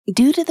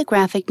Due to the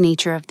graphic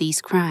nature of these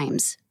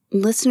crimes,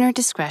 listener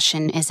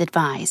discretion is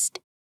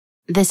advised.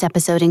 This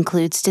episode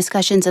includes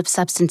discussions of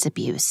substance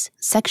abuse,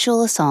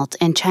 sexual assault,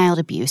 and child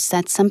abuse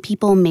that some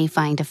people may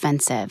find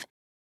offensive.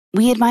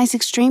 We advise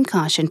extreme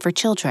caution for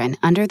children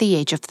under the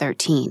age of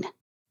 13.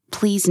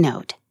 Please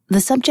note, the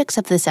subjects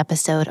of this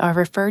episode are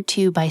referred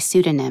to by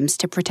pseudonyms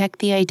to protect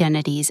the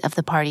identities of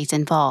the parties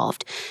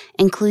involved,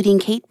 including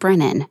Kate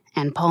Brennan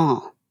and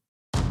Paul.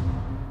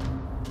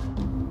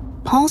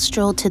 Paul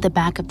strolled to the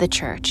back of the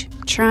church,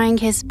 trying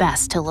his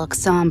best to look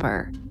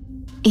somber.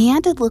 He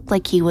had to look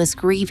like he was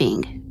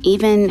grieving,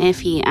 even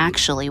if he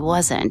actually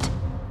wasn't.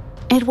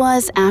 It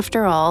was,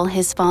 after all,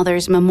 his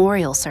father's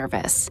memorial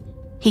service.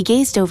 He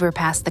gazed over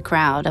past the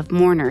crowd of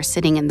mourners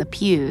sitting in the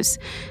pews,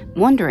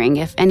 wondering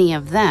if any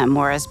of them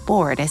were as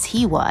bored as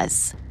he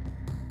was.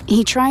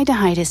 He tried to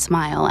hide his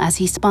smile as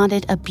he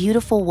spotted a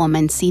beautiful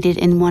woman seated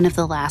in one of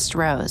the last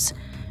rows.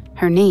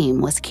 Her name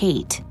was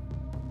Kate.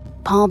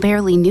 Paul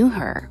barely knew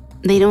her.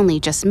 They'd only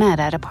just met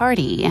at a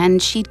party,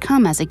 and she'd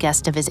come as a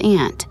guest of his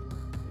aunt.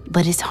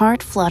 But his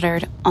heart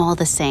fluttered all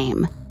the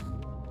same.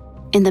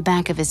 In the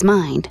back of his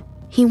mind,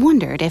 he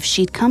wondered if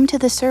she'd come to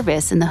the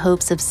service in the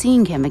hopes of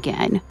seeing him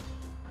again.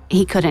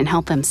 He couldn't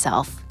help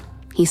himself.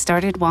 He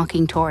started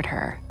walking toward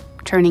her,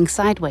 turning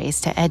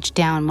sideways to edge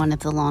down one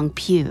of the long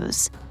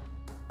pews.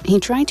 He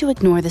tried to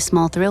ignore the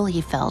small thrill he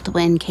felt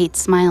when Kate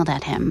smiled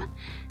at him.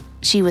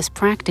 She was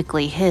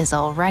practically his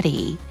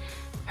already.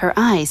 Her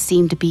eyes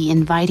seemed to be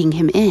inviting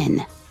him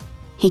in.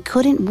 He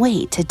couldn't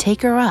wait to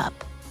take her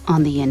up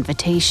on the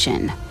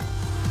invitation.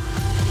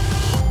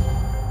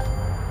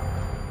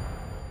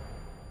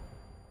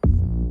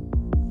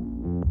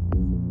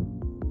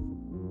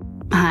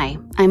 Hi,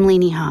 I'm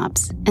Lainey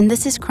Hobbs, and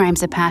this is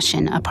Crimes of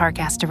Passion, a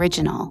Parcast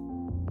original.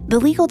 The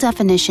legal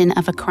definition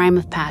of a crime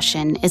of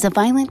passion is a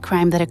violent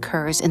crime that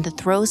occurs in the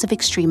throes of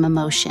extreme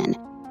emotion,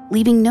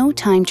 leaving no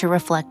time to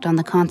reflect on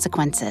the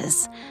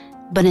consequences.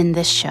 But in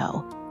this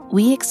show,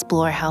 we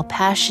explore how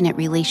passionate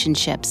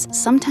relationships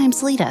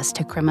sometimes lead us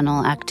to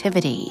criminal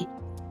activity.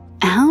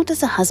 How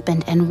does a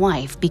husband and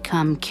wife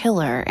become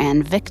killer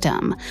and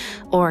victim,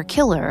 or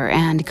killer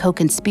and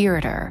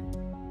co-conspirator?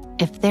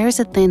 If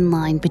there's a thin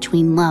line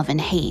between love and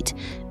hate,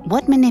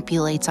 what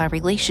manipulates our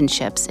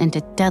relationships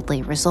into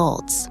deadly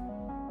results?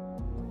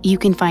 You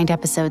can find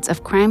episodes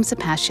of Crimes of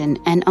Passion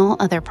and all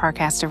other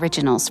Parcast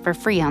originals for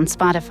free on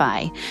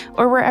Spotify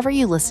or wherever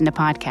you listen to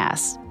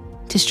podcasts.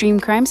 To stream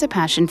Crimes of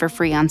Passion for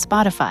free on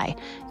Spotify,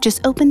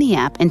 just open the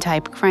app and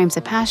type Crimes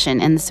of Passion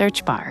in the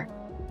search bar.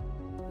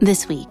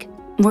 This week,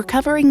 we're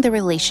covering the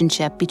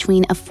relationship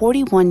between a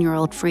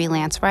 41-year-old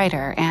freelance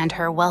writer and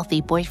her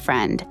wealthy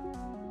boyfriend.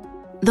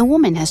 The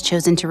woman has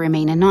chosen to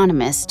remain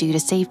anonymous due to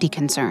safety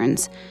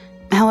concerns.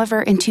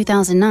 However, in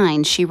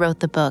 2009, she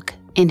wrote the book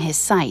In His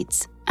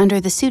Sights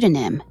under the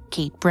pseudonym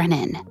Kate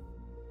Brennan.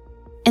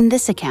 In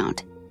this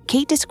account,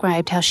 Kate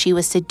described how she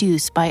was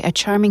seduced by a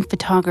charming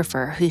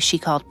photographer who she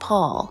called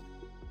Paul.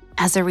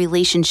 As the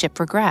relationship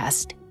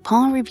progressed,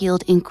 Paul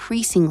revealed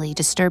increasingly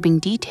disturbing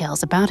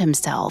details about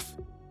himself.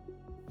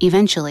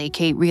 Eventually,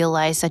 Kate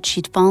realized that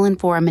she'd fallen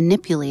for a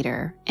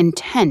manipulator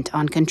intent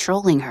on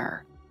controlling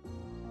her.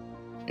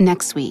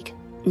 Next week,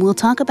 we'll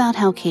talk about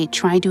how Kate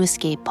tried to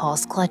escape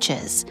Paul's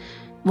clutches.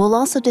 We'll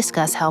also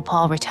discuss how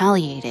Paul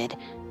retaliated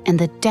and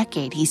the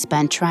decade he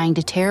spent trying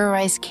to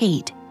terrorize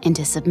Kate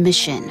into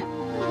submission.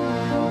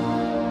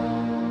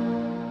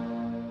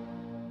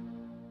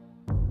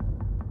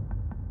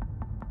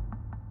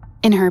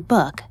 In her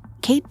book,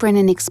 Kate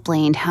Brennan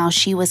explained how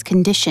she was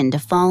conditioned to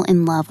fall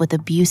in love with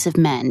abusive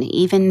men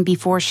even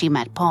before she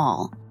met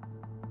Paul.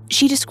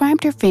 She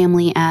described her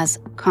family as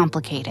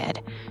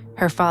complicated.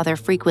 Her father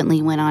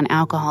frequently went on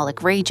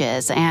alcoholic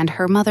rages, and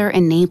her mother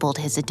enabled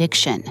his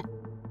addiction.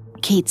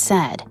 Kate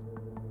said,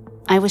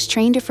 "I was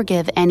trained to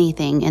forgive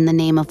anything in the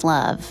name of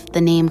love,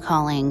 the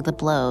name-calling, the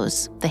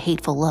blows, the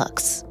hateful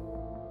looks."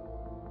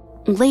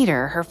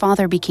 Later, her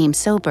father became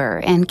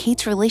sober, and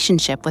Kate's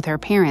relationship with her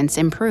parents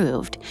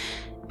improved.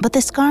 But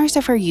the scars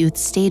of her youth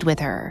stayed with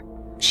her.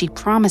 She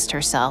promised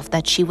herself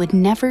that she would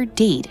never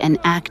date an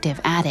active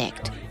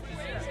addict.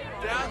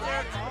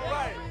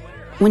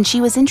 When she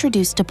was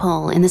introduced to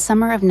Paul in the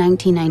summer of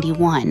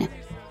 1991,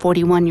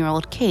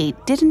 41-year-old Kate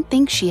didn't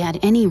think she had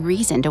any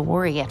reason to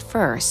worry at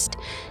first.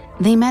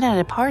 They met at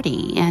a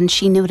party, and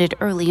she noted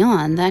early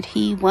on that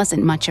he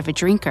wasn't much of a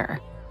drinker.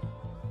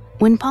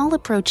 When Paul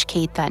approached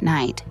Kate that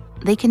night,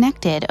 they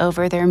connected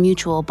over their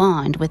mutual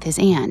bond with his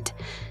aunt.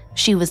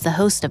 She was the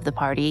host of the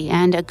party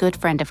and a good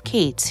friend of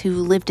Kate's who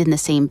lived in the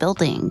same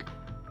building.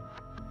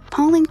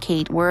 Paul and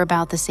Kate were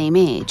about the same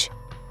age.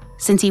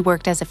 Since he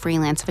worked as a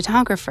freelance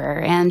photographer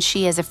and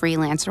she as a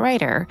freelance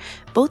writer,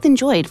 both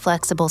enjoyed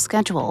flexible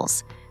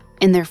schedules.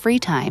 In their free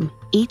time,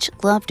 each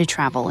loved to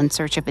travel in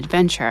search of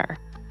adventure.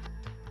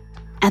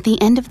 At the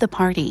end of the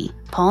party,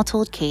 Paul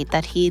told Kate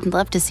that he'd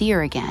love to see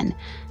her again,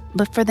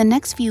 but for the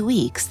next few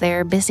weeks,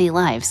 their busy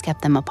lives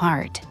kept them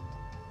apart.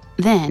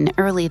 Then,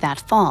 early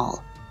that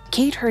fall,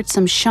 Kate heard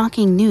some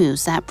shocking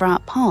news that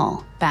brought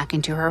Paul back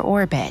into her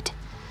orbit.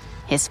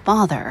 His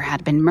father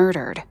had been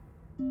murdered.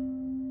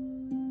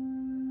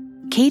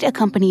 Kate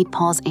accompanied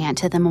Paul's aunt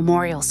to the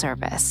memorial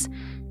service.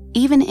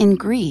 Even in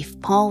grief,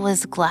 Paul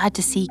was glad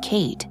to see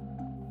Kate.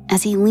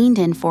 As he leaned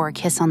in for a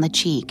kiss on the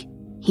cheek,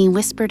 he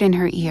whispered in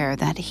her ear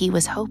that he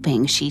was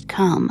hoping she'd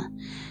come.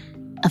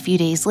 A few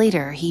days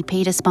later, he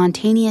paid a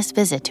spontaneous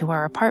visit to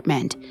her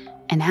apartment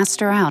and asked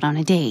her out on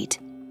a date.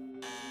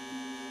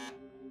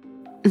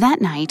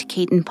 That night,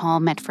 Kate and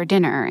Paul met for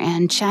dinner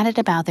and chatted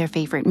about their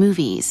favorite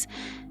movies.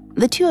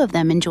 The two of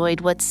them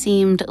enjoyed what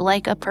seemed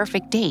like a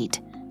perfect date.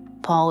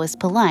 Paul was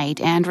polite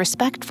and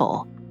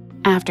respectful.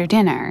 After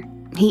dinner,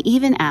 he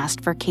even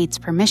asked for Kate's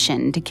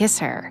permission to kiss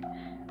her.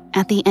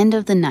 At the end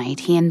of the night,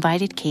 he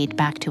invited Kate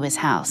back to his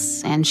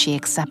house, and she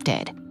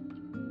accepted.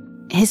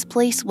 His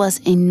place was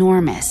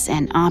enormous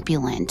and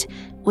opulent,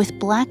 with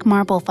black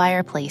marble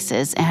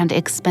fireplaces and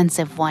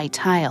expensive white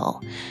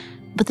tile.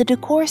 But the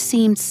decor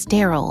seemed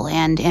sterile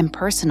and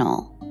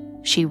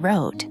impersonal, she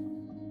wrote.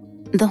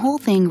 The whole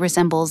thing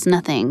resembles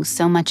nothing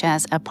so much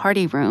as a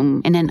party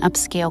room in an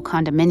upscale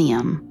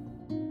condominium.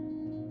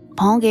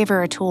 Paul gave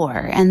her a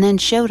tour and then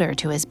showed her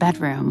to his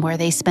bedroom where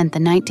they spent the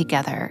night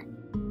together.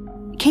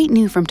 Kate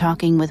knew from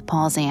talking with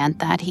Paul's aunt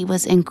that he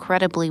was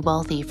incredibly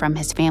wealthy from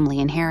his family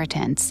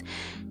inheritance.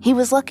 He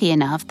was lucky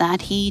enough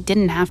that he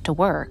didn't have to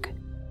work.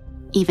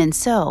 Even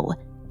so,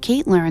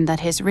 Kate learned that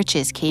his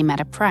riches came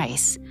at a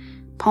price.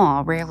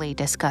 Paul rarely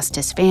discussed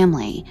his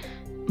family,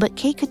 but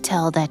Kate could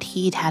tell that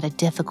he'd had a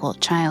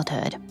difficult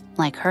childhood,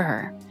 like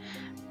her.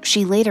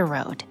 She later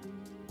wrote,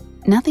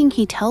 "Nothing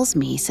he tells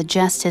me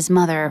suggests his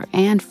mother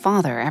and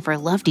father ever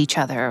loved each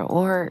other,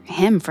 or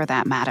him for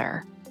that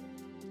matter."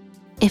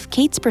 If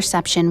Kate's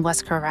perception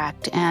was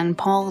correct and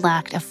Paul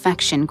lacked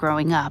affection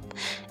growing up,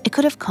 it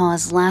could have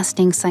caused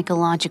lasting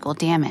psychological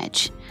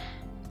damage.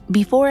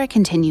 Before I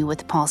continue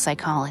with Paul's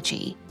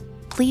psychology,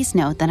 please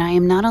note that I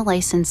am not a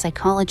licensed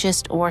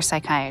psychologist or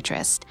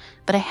psychiatrist,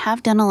 but I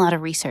have done a lot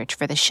of research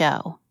for the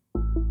show.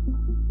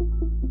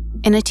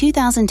 In a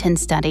 2010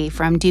 study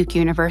from Duke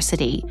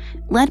University,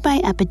 led by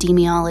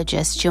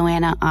epidemiologist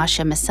Joanna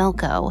Asha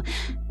Maselko,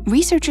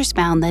 researchers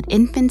found that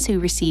infants who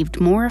received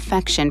more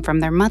affection from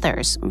their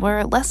mothers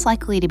were less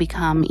likely to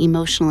become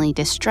emotionally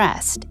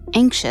distressed,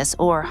 anxious,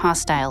 or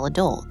hostile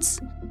adults.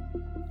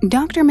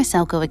 Dr.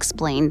 Maselko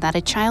explained that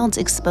a child's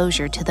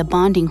exposure to the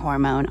bonding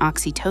hormone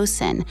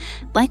oxytocin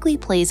likely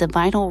plays a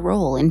vital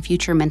role in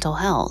future mental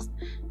health.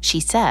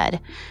 She said,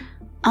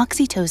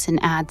 "Oxytocin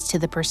adds to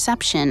the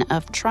perception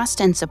of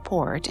trust and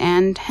support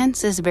and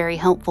hence is very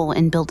helpful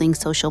in building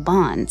social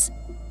bonds.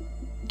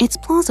 It's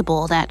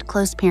plausible that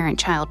close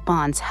parent-child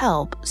bonds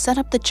help set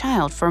up the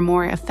child for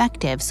more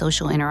effective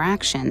social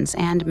interactions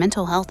and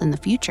mental health in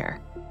the future."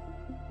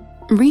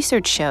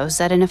 Research shows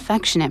that an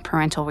affectionate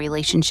parental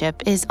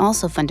relationship is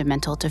also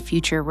fundamental to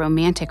future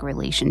romantic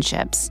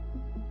relationships.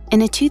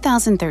 In a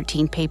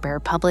 2013 paper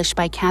published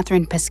by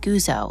Catherine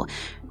Pescuzzo,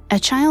 a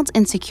child's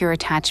insecure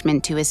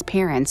attachment to his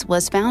parents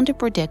was found to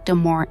predict a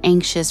more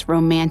anxious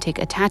romantic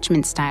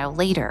attachment style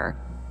later.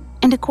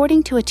 And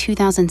according to a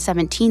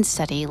 2017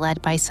 study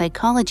led by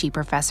psychology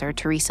professor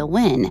Teresa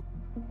Wynn,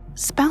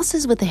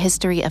 spouses with a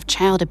history of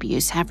child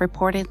abuse have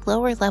reported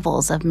lower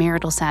levels of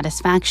marital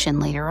satisfaction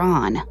later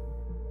on.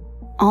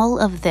 All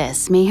of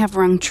this may have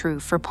rung true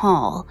for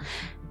Paul.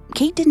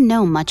 Kate didn't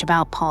know much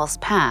about Paul's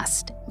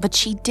past, but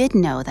she did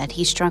know that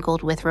he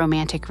struggled with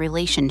romantic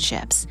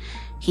relationships.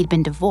 He'd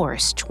been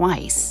divorced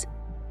twice.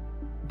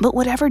 But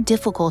whatever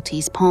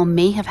difficulties Paul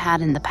may have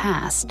had in the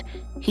past,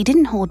 he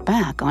didn't hold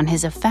back on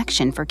his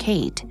affection for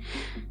Kate.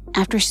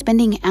 After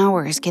spending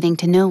hours getting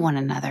to know one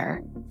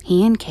another,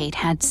 he and Kate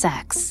had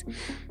sex.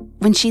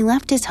 When she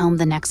left his home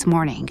the next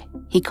morning,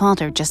 he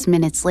called her just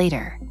minutes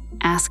later,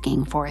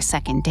 asking for a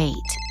second date.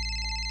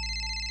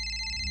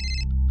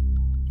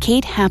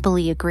 Kate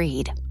happily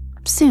agreed.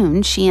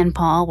 Soon, she and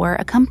Paul were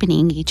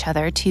accompanying each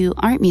other to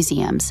art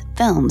museums,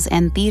 films,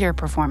 and theater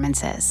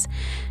performances.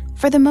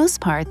 For the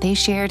most part, they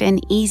shared an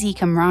easy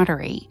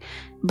camaraderie,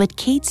 but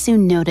Kate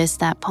soon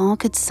noticed that Paul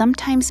could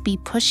sometimes be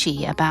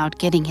pushy about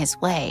getting his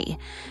way,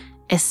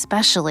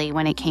 especially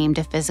when it came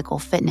to physical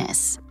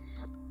fitness.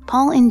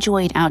 Paul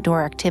enjoyed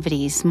outdoor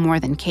activities more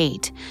than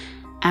Kate.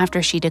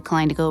 After she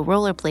declined to go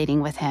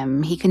rollerblading with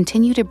him, he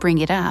continued to bring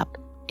it up,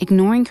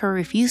 ignoring her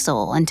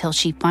refusal until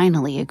she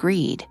finally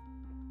agreed.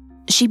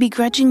 She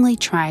begrudgingly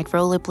tried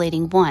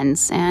rollerblading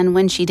once, and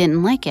when she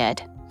didn't like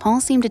it,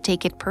 Paul seemed to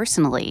take it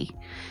personally.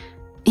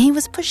 He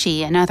was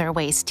pushy in other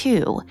ways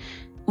too.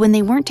 When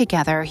they weren't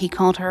together, he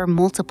called her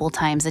multiple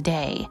times a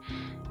day.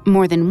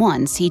 More than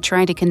once, he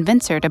tried to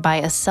convince her to buy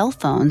a cell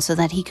phone so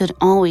that he could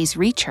always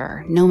reach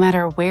her, no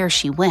matter where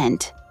she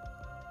went.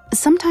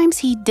 Sometimes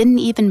he didn't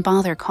even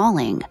bother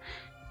calling.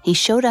 He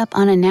showed up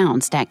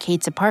unannounced at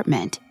Kate's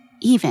apartment,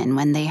 even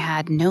when they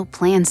had no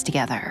plans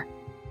together.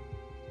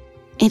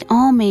 It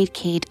all made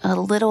Kate a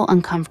little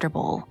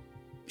uncomfortable.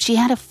 She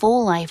had a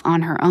full life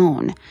on her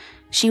own.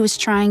 She was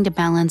trying to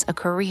balance a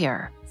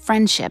career,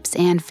 friendships,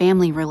 and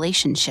family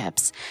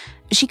relationships.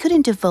 She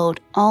couldn't devote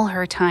all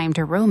her time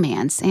to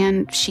romance,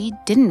 and she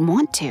didn't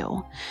want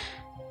to.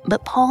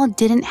 But Paul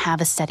didn't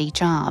have a steady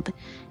job.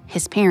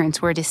 His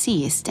parents were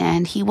deceased,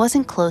 and he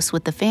wasn't close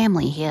with the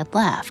family he had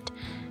left.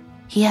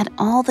 He had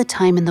all the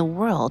time in the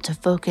world to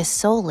focus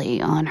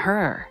solely on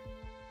her.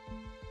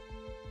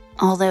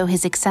 Although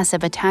his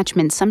excessive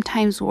attachment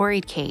sometimes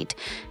worried Kate,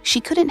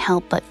 she couldn't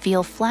help but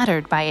feel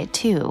flattered by it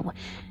too.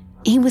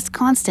 He was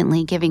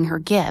constantly giving her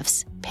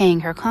gifts,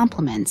 paying her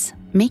compliments,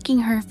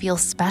 making her feel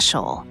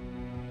special.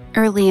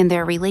 Early in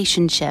their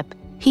relationship,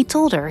 he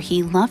told her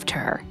he loved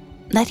her,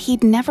 that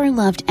he'd never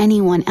loved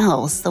anyone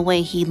else the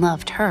way he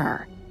loved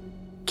her.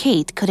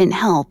 Kate couldn't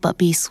help but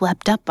be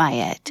swept up by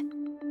it.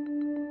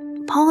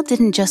 Paul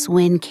didn't just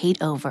win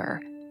Kate over,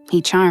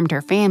 he charmed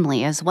her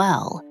family as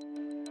well.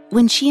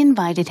 When she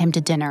invited him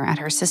to dinner at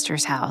her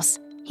sister's house,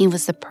 he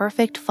was the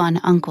perfect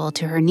fun uncle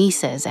to her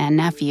nieces and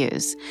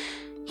nephews.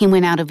 He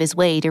went out of his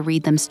way to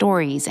read them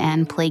stories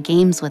and play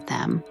games with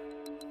them.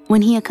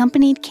 When he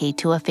accompanied Kate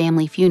to a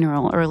family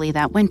funeral early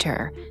that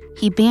winter,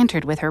 he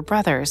bantered with her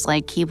brothers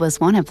like he was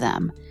one of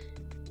them.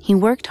 He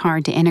worked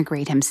hard to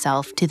integrate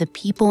himself to the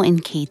people in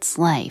Kate's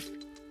life.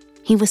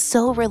 He was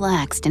so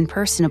relaxed and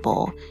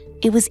personable,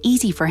 it was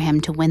easy for him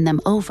to win them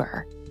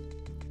over.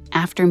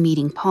 After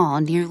meeting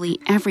Paul, nearly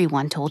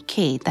everyone told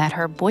Kate that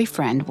her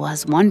boyfriend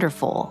was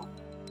wonderful.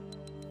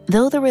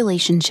 Though the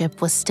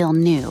relationship was still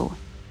new,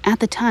 at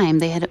the time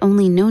they had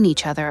only known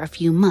each other a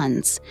few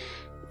months,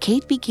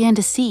 Kate began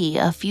to see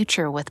a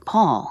future with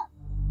Paul.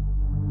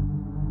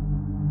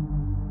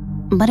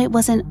 But it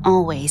wasn't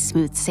always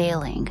smooth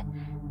sailing.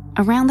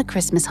 Around the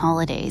Christmas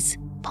holidays,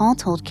 Paul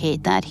told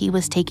Kate that he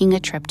was taking a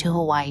trip to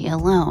Hawaii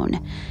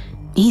alone.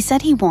 He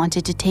said he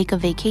wanted to take a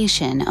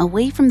vacation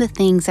away from the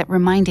things that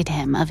reminded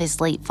him of his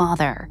late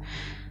father.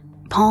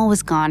 Paul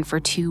was gone for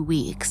 2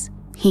 weeks.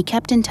 He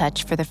kept in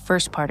touch for the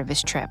first part of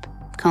his trip,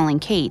 calling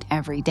Kate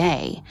every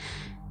day.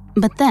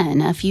 But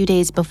then, a few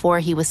days before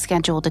he was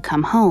scheduled to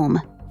come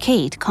home,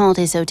 Kate called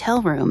his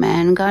hotel room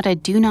and got a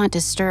Do Not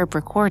Disturb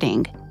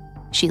recording.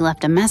 She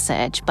left a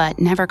message, but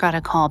never got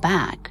a call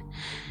back.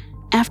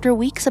 After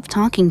weeks of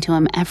talking to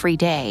him every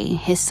day,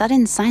 his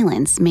sudden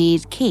silence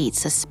made Kate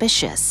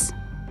suspicious.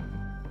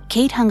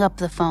 Kate hung up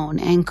the phone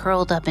and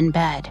curled up in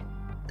bed.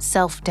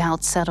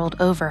 Self-doubt settled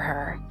over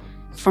her.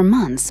 For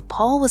months,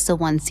 Paul was the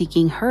one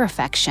seeking her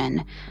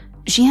affection.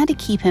 She had to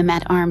keep him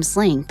at arm's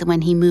length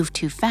when he moved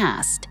too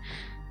fast.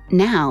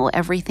 Now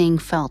everything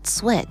felt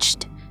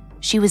switched.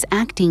 She was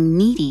acting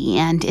needy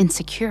and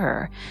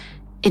insecure.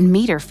 It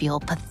made her feel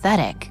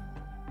pathetic.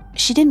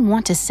 She didn't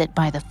want to sit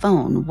by the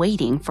phone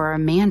waiting for a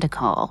man to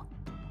call.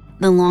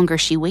 The longer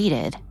she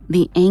waited,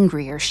 the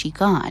angrier she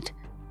got.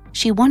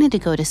 She wanted to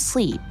go to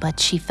sleep,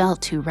 but she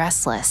felt too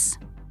restless.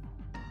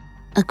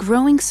 A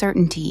growing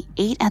certainty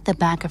ate at the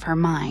back of her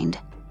mind.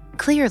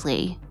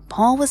 Clearly,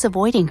 Paul was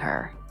avoiding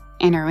her,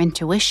 and her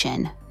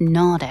intuition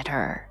gnawed at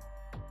her.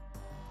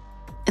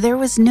 There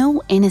was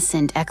no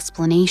innocent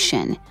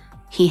explanation.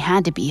 He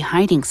had to be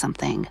hiding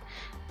something.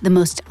 The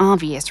most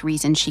obvious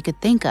reason she could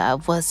think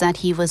of was that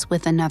he was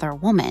with another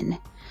woman.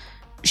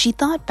 She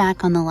thought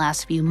back on the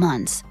last few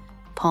months,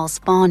 Paul's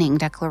fawning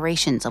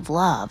declarations of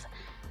love.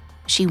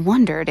 She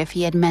wondered if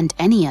he had meant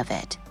any of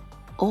it,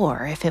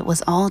 or if it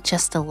was all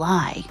just a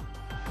lie.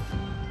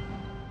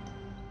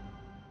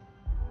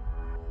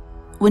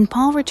 When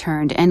Paul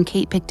returned and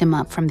Kate picked him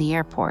up from the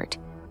airport,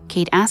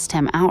 Kate asked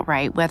him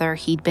outright whether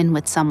he'd been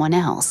with someone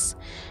else.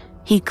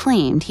 He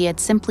claimed he had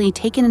simply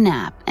taken a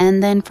nap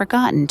and then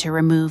forgotten to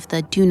remove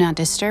the Do Not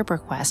Disturb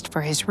request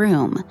for his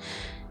room.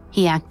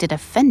 He acted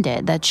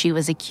offended that she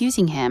was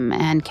accusing him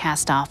and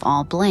cast off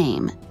all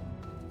blame.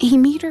 He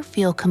made her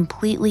feel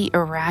completely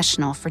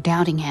irrational for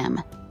doubting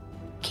him.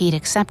 Kate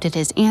accepted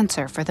his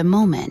answer for the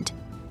moment.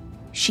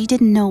 She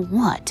didn't know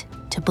what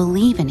to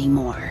believe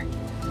anymore.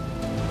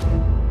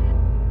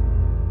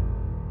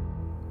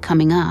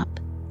 Coming up,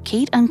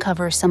 Kate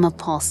uncovers some of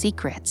Paul's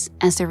secrets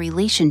as the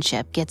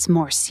relationship gets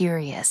more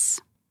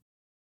serious.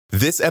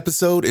 This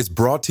episode is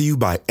brought to you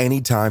by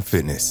Anytime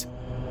Fitness.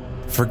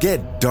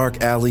 Forget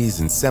dark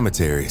alleys and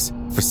cemeteries.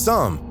 For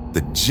some,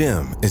 the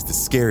gym is the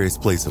scariest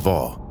place of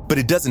all. But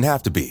it doesn't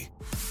have to be.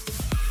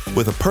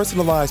 With a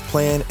personalized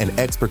plan and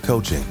expert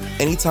coaching,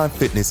 Anytime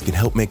Fitness can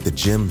help make the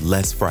gym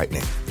less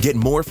frightening. Get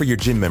more for your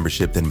gym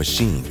membership than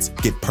machines.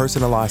 Get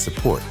personalized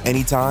support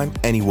anytime,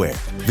 anywhere.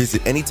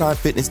 Visit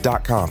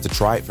AnytimeFitness.com to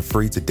try it for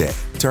free today.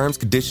 Terms,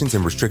 conditions,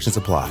 and restrictions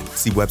apply.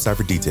 See website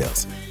for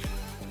details.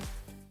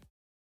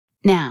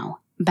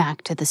 Now,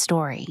 back to the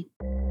story.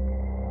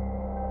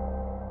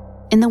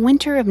 In the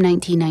winter of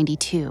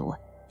 1992,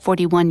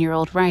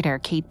 41-year-old writer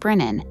Kate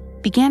Brennan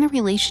began a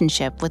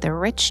relationship with a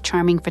rich,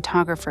 charming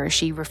photographer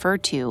she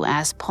referred to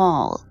as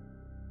Paul.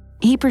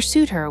 He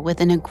pursued her with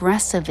an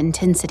aggressive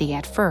intensity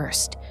at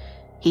first.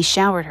 He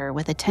showered her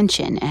with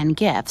attention and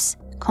gifts,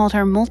 called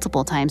her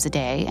multiple times a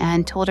day,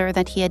 and told her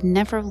that he had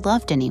never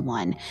loved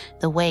anyone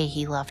the way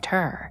he loved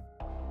her.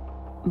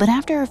 But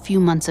after a few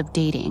months of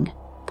dating,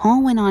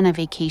 Paul went on a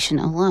vacation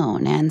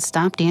alone and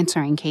stopped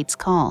answering Kate's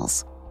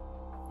calls.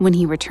 When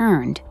he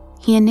returned,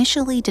 he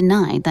initially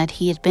denied that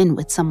he had been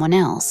with someone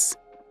else.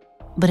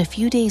 But a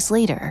few days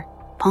later,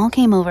 Paul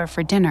came over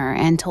for dinner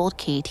and told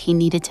Kate he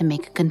needed to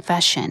make a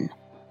confession.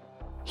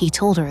 He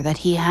told her that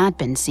he had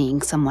been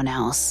seeing someone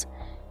else.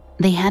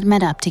 They had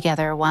met up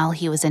together while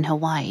he was in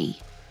Hawaii,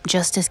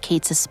 just as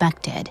Kate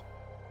suspected.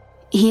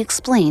 He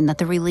explained that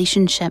the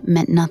relationship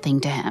meant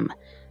nothing to him.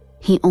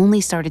 He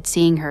only started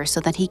seeing her so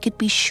that he could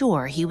be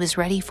sure he was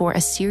ready for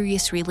a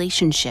serious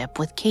relationship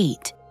with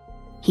Kate.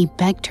 He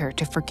begged her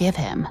to forgive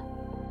him.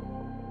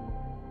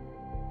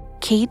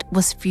 Kate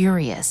was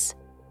furious,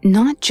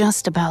 not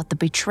just about the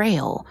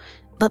betrayal,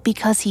 but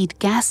because he'd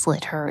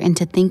gaslit her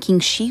into thinking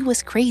she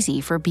was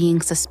crazy for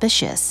being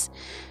suspicious.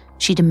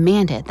 She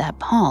demanded that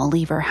Paul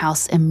leave her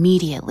house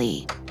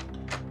immediately.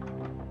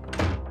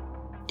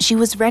 She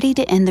was ready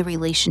to end the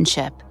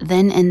relationship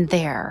then and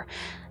there,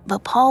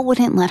 but Paul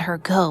wouldn't let her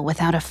go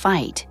without a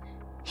fight.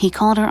 He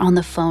called her on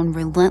the phone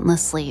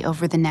relentlessly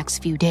over the next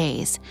few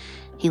days.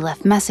 He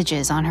left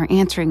messages on her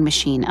answering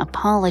machine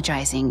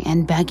apologizing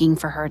and begging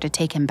for her to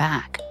take him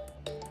back.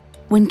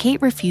 When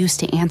Kate refused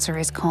to answer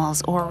his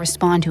calls or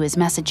respond to his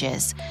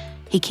messages,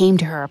 he came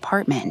to her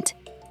apartment.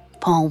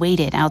 Paul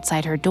waited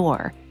outside her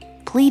door,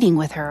 pleading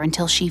with her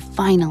until she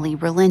finally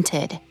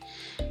relented.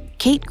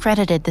 Kate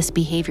credited this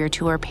behavior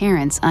to her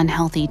parents'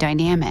 unhealthy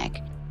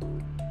dynamic.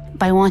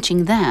 By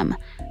watching them,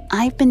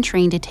 I've been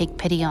trained to take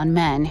pity on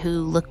men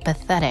who look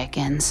pathetic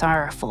and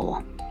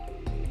sorrowful.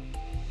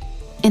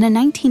 In a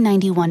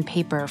 1991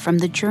 paper from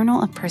the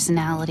Journal of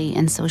Personality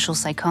and Social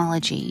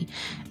Psychology,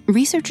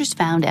 researchers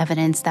found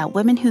evidence that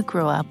women who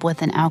grow up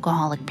with an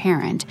alcoholic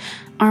parent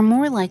are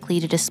more likely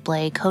to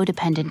display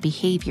codependent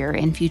behavior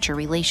in future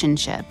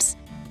relationships.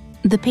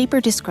 The paper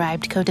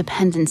described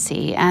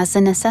codependency as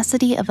the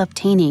necessity of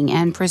obtaining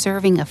and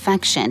preserving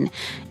affection,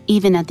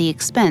 even at the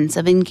expense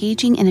of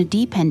engaging in a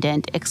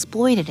dependent,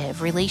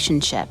 exploitative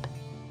relationship.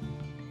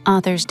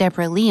 Authors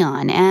Deborah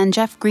Leon and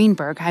Jeff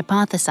Greenberg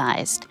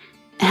hypothesized,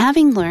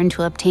 having learned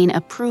to obtain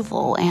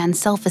approval and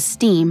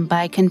self-esteem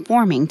by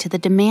conforming to the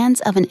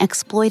demands of an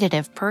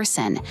exploitative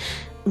person,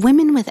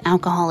 women with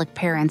alcoholic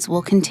parents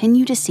will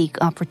continue to seek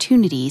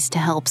opportunities to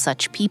help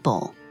such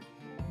people.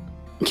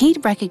 Kate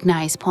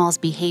recognized Paul's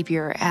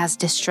behavior as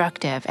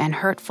destructive and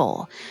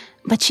hurtful,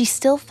 but she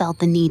still felt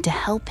the need to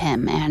help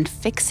him and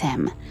fix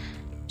him.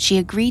 She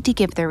agreed to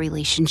give their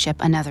relationship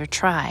another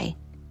try,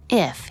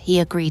 if he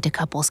agreed to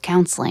couples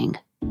counseling.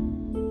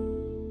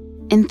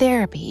 In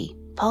therapy,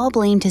 Paul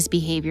blamed his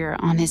behavior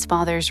on his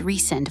father's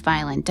recent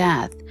violent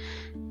death.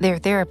 Their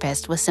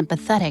therapist was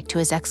sympathetic to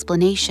his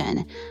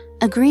explanation,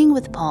 agreeing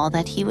with Paul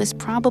that he was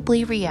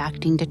probably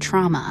reacting to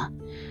trauma.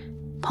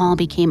 Paul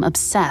became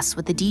obsessed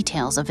with the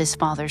details of his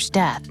father's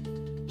death.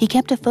 He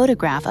kept a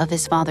photograph of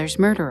his father's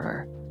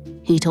murderer.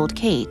 He told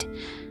Kate,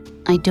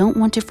 "I don't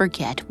want to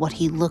forget what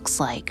he looks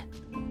like."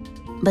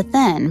 But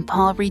then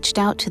Paul reached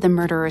out to the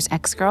murderer's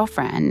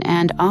ex-girlfriend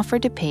and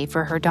offered to pay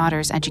for her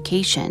daughter's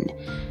education.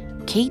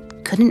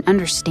 Kate couldn't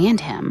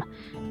understand him.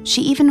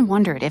 She even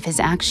wondered if his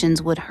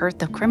actions would hurt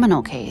the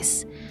criminal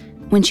case.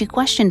 When she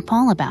questioned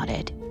Paul about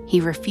it, he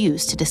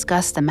refused to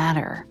discuss the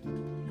matter.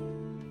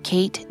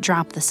 Kate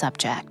dropped the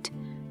subject.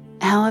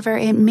 However,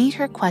 it made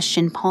her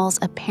question Paul's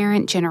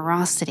apparent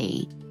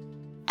generosity.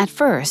 At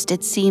first,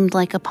 it seemed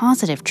like a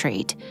positive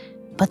trait,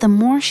 but the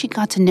more she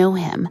got to know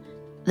him,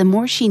 the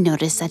more she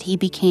noticed that he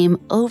became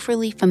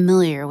overly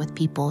familiar with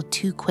people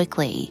too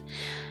quickly.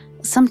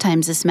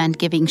 Sometimes this meant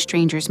giving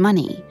strangers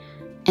money.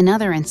 In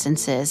other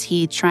instances,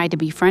 he tried to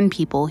befriend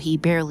people he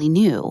barely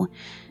knew.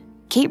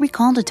 Kate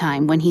recalled a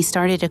time when he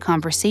started a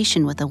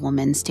conversation with a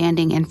woman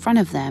standing in front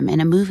of them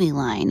in a movie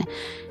line,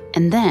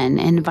 and then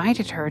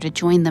invited her to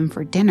join them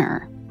for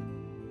dinner.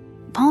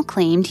 Paul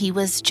claimed he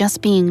was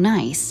just being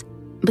nice,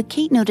 but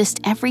Kate noticed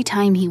every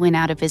time he went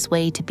out of his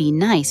way to be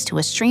nice to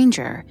a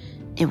stranger,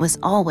 it was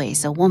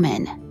always a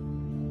woman.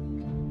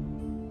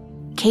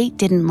 Kate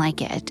didn't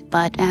like it,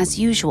 but as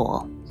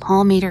usual,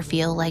 Paul made her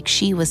feel like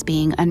she was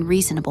being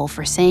unreasonable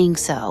for saying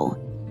so.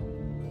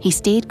 He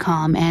stayed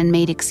calm and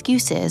made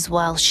excuses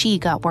while she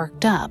got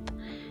worked up.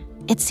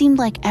 It seemed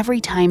like every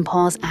time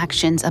Paul's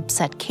actions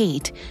upset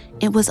Kate,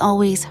 it was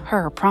always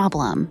her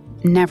problem,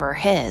 never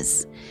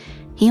his.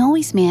 He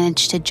always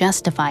managed to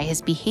justify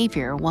his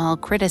behavior while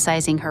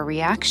criticizing her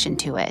reaction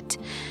to it.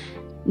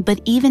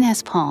 But even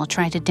as Paul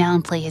tried to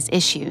downplay his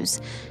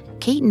issues,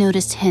 Kate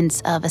noticed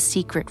hints of a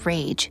secret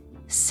rage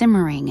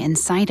simmering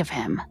inside of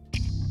him.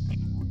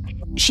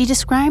 She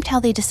described how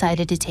they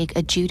decided to take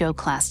a judo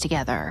class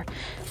together.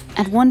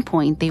 At one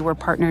point, they were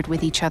partnered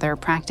with each other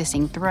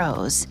practicing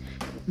throws.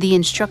 The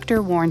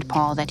instructor warned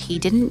Paul that he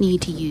didn't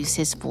need to use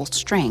his full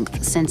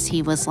strength since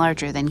he was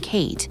larger than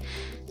Kate.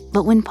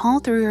 But when Paul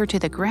threw her to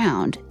the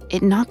ground,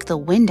 it knocked the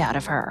wind out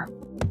of her.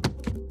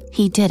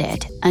 He did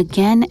it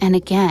again and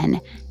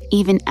again,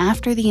 even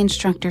after the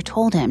instructor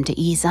told him to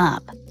ease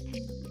up.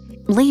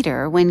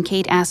 Later, when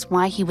Kate asked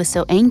why he was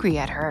so angry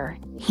at her,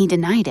 he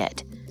denied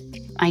it.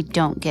 "I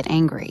don't get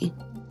angry."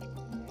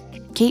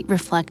 Kate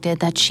reflected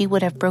that she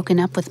would have broken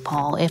up with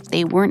Paul if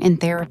they weren't in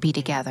therapy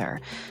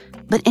together.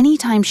 But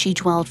anytime she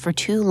dwelled for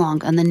too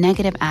long on the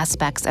negative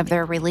aspects of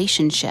their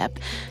relationship,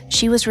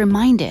 she was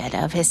reminded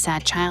of his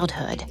sad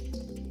childhood.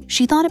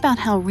 She thought about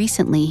how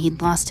recently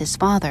he'd lost his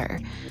father.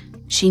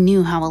 She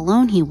knew how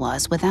alone he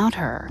was without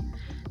her.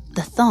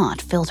 The thought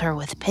filled her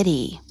with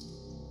pity.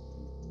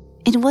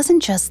 It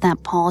wasn't just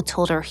that Paul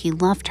told her he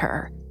loved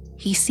her.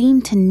 He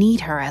seemed to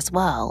need her as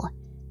well.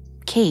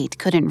 Kate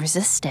couldn't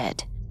resist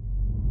it.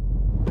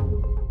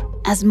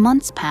 As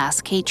months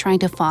passed, Kate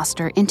tried to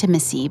foster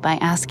intimacy by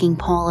asking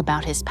Paul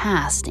about his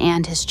past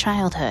and his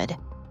childhood.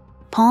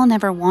 Paul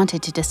never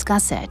wanted to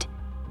discuss it.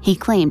 He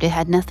claimed it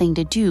had nothing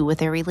to do with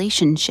their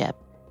relationship.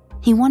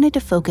 He wanted to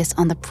focus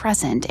on the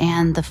present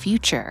and the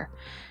future.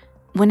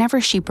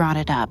 Whenever she brought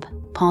it up,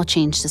 Paul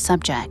changed the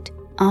subject,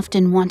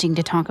 often wanting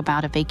to talk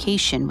about a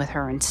vacation with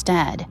her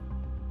instead.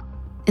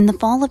 In the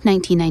fall of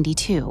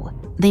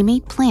 1992, they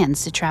made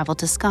plans to travel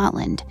to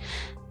Scotland.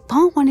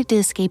 Paul wanted to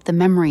escape the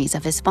memories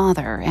of his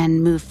father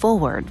and move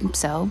forward,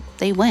 so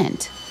they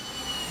went.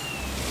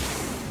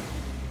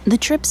 The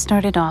trip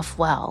started off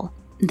well.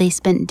 They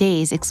spent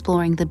days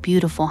exploring the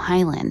beautiful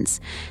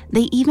Highlands.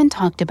 They even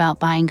talked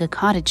about buying a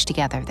cottage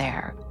together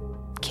there.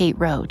 Kate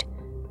wrote,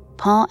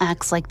 "Paul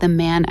acts like the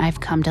man I've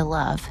come to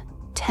love,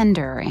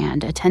 tender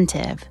and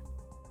attentive."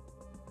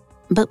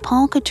 But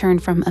Paul could turn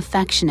from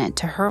affectionate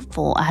to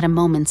hurtful at a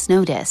moment's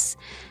notice.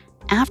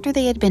 After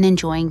they had been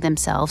enjoying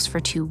themselves for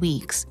 2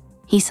 weeks,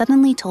 he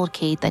suddenly told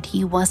Kate that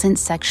he wasn't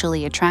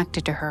sexually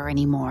attracted to her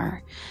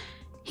anymore.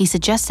 He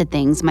suggested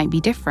things might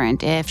be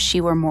different if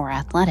she were more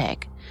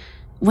athletic.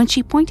 When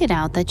she pointed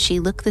out that she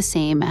looked the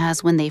same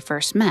as when they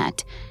first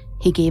met,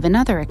 he gave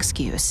another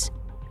excuse.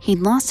 He'd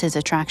lost his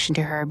attraction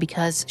to her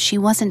because she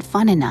wasn't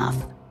fun enough.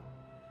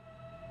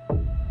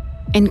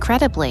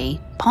 Incredibly,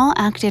 Paul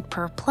acted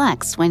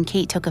perplexed when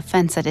Kate took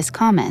offense at his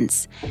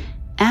comments.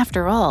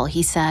 After all,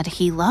 he said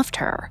he loved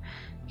her.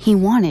 He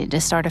wanted to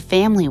start a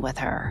family with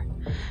her.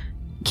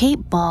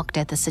 Kate balked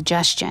at the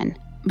suggestion,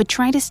 but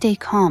tried to stay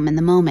calm in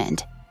the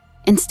moment.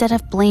 Instead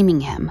of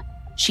blaming him,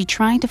 she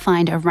tried to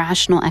find a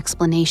rational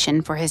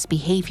explanation for his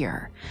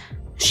behavior.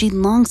 She'd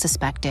long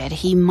suspected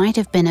he might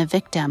have been a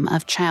victim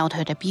of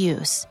childhood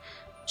abuse.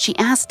 She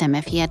asked him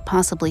if he had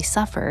possibly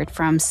suffered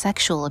from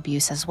sexual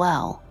abuse as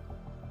well.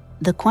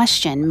 The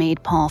question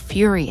made Paul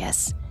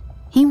furious.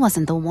 He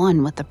wasn't the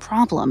one with the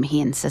problem, he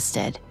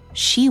insisted.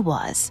 She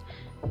was.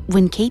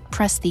 When Kate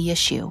pressed the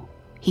issue,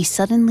 he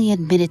suddenly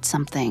admitted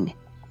something.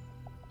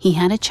 He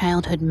had a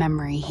childhood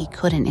memory he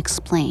couldn't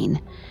explain,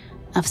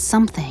 of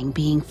something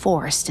being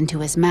forced into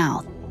his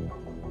mouth.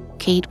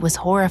 Kate was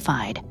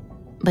horrified,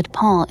 but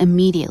Paul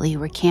immediately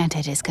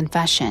recanted his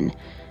confession.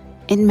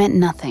 It meant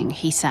nothing,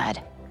 he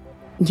said.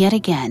 Yet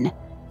again,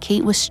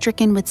 Kate was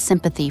stricken with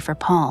sympathy for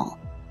Paul.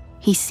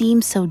 He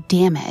seemed so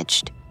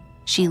damaged.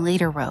 She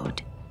later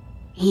wrote,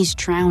 "He's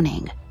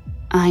drowning.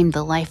 I'm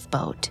the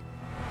lifeboat."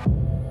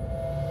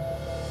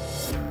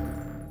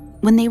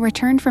 When they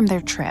returned from their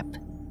trip,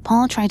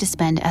 Paul tried to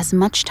spend as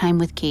much time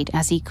with Kate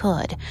as he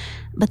could,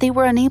 but they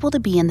were unable to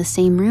be in the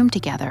same room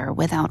together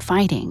without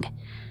fighting.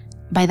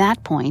 By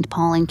that point,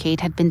 Paul and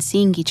Kate had been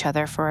seeing each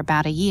other for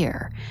about a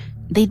year.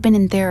 They'd been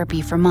in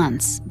therapy for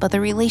months, but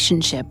the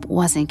relationship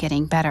wasn't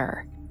getting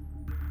better.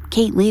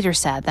 Kate later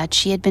said that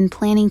she had been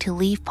planning to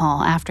leave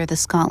Paul after the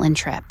Scotland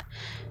trip.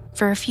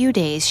 For a few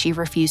days, she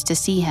refused to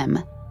see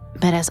him,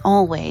 but as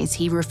always,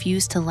 he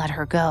refused to let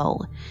her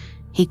go.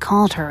 He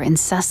called her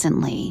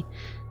incessantly.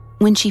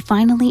 When she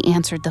finally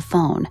answered the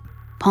phone,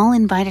 Paul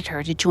invited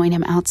her to join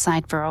him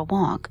outside for a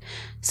walk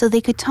so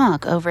they could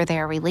talk over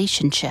their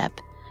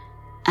relationship.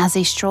 As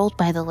they strolled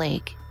by the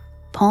lake,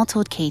 Paul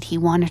told Kate he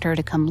wanted her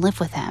to come live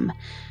with him.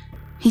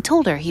 He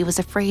told her he was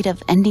afraid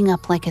of ending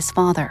up like his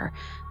father,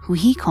 who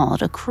he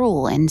called a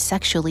cruel and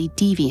sexually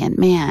deviant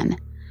man.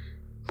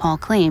 Paul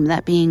claimed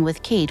that being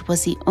with Kate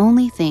was the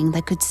only thing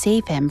that could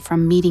save him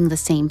from meeting the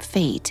same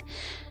fate.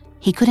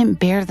 He couldn't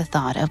bear the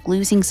thought of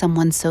losing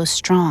someone so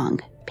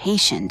strong,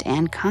 patient,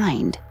 and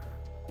kind.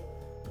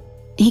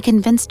 He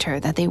convinced her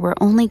that they were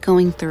only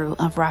going through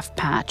a rough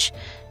patch.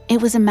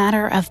 It was a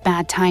matter of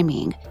bad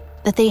timing,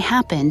 that they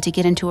happened to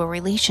get into a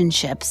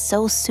relationship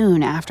so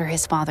soon after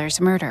his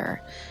father's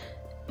murder.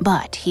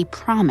 But he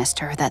promised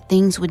her that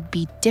things would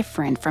be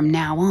different from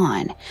now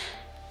on.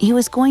 He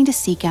was going to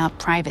seek out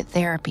private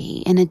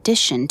therapy in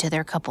addition to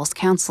their couple's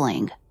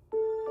counseling.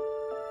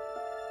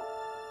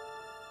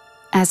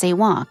 As they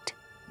walked,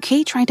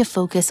 Kate tried to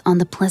focus on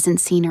the pleasant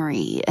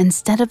scenery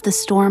instead of the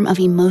storm of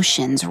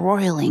emotions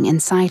roiling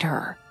inside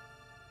her.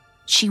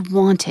 She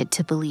wanted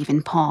to believe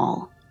in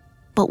Paul,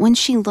 but when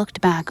she looked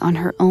back on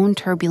her own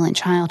turbulent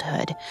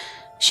childhood,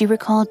 she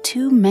recalled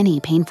too many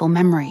painful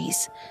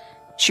memories.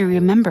 She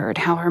remembered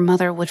how her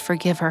mother would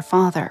forgive her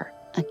father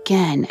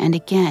again and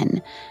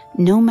again,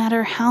 no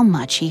matter how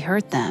much he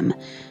hurt them,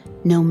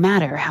 no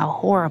matter how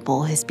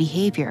horrible his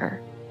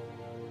behavior.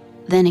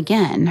 Then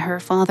again, her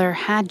father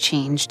had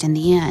changed in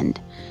the end.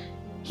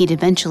 He'd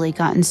eventually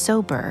gotten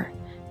sober,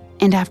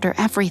 and after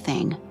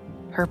everything,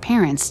 her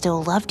parents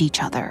still loved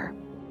each other.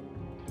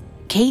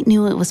 Kate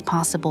knew it was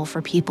possible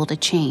for people to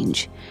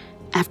change.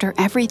 After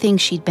everything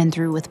she'd been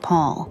through with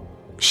Paul,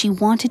 she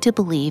wanted to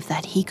believe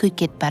that he could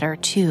get better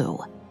too.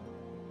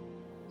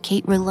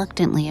 Kate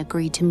reluctantly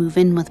agreed to move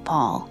in with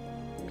Paul.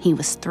 He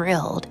was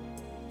thrilled.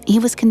 He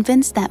was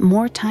convinced that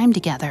more time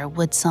together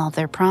would solve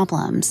their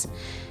problems.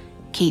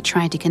 Kate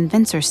tried to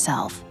convince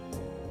herself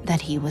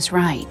that he was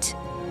right.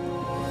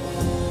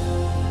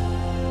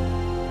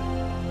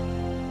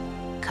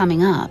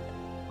 Coming up,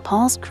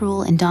 Paul's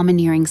cruel and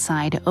domineering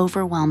side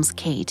overwhelms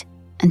Kate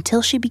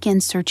until she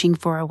begins searching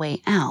for a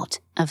way out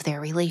of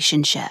their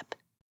relationship.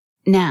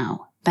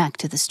 Now, back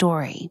to the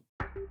story.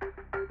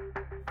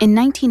 In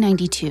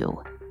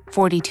 1992,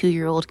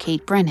 42-year-old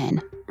Kate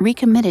Brennan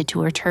recommitted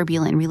to her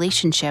turbulent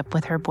relationship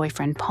with her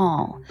boyfriend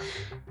Paul.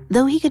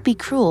 Though he could be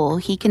cruel,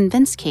 he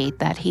convinced Kate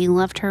that he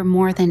loved her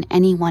more than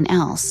anyone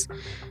else.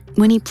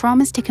 When he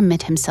promised to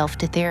commit himself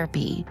to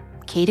therapy,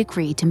 Kate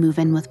agreed to move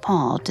in with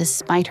Paul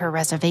despite her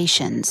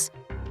reservations.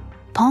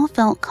 Paul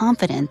felt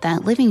confident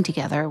that living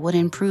together would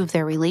improve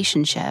their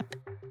relationship.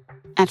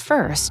 At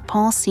first,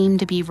 Paul seemed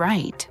to be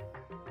right.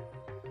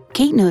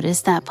 Kate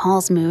noticed that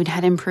Paul's mood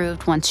had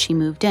improved once she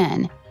moved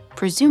in,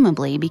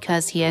 presumably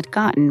because he had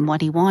gotten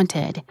what he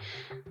wanted.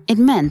 It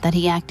meant that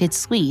he acted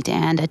sweet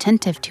and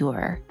attentive to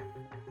her.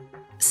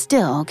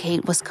 Still,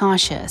 Kate was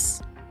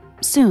cautious.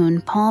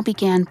 Soon, Paul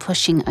began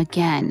pushing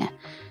again.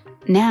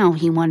 Now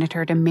he wanted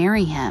her to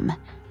marry him.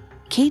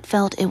 Kate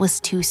felt it was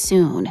too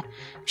soon.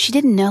 She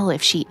didn't know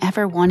if she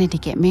ever wanted to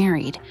get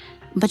married,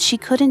 but she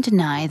couldn't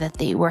deny that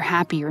they were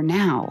happier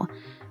now.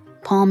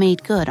 Paul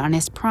made good on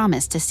his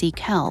promise to seek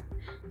help.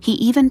 He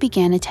even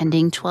began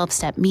attending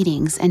 12-step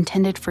meetings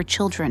intended for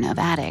children of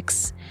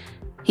addicts.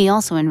 He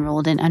also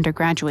enrolled in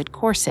undergraduate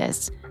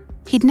courses.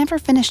 He'd never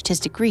finished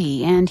his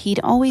degree, and he'd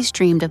always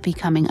dreamed of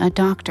becoming a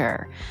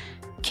doctor.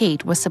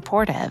 Kate was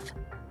supportive.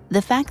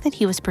 The fact that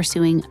he was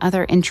pursuing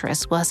other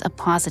interests was a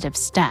positive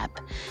step.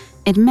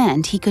 It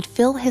meant he could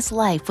fill his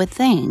life with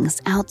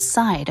things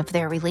outside of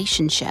their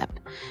relationship.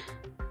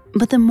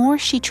 But the more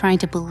she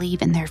tried to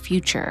believe in their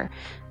future,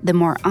 the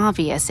more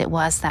obvious it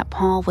was that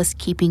Paul was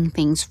keeping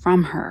things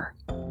from her.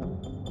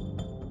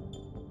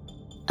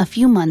 A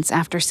few months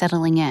after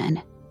settling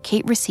in,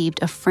 Kate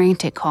received a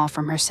frantic call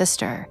from her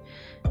sister.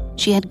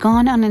 She had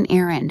gone on an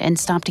errand and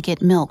stopped to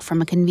get milk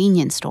from a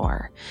convenience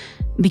store.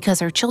 Because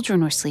her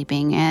children were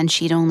sleeping and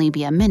she'd only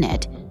be a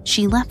minute,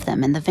 she left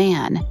them in the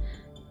van.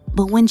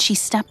 But when she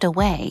stepped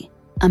away,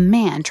 a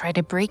man tried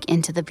to break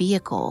into the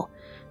vehicle.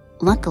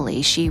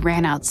 Luckily, she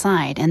ran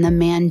outside and the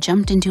man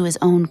jumped into his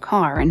own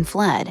car and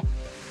fled.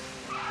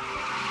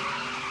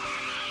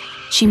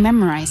 She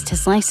memorized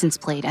his license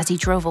plate as he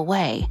drove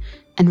away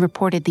and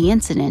reported the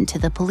incident to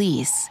the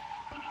police.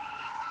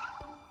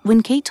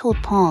 When Kate told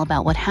Paul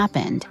about what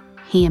happened,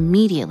 he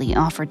immediately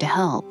offered to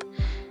help.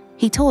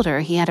 He told her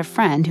he had a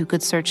friend who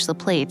could search the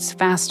plates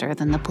faster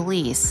than the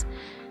police.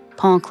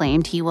 Paul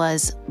claimed he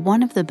was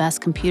one of the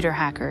best computer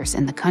hackers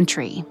in the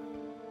country.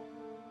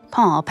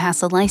 Paul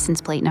passed the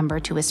license plate number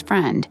to his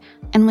friend,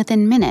 and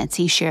within minutes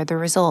he shared the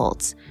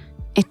results.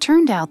 It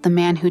turned out the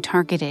man who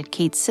targeted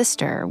Kate's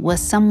sister was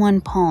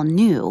someone Paul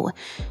knew.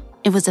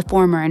 It was a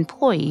former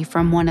employee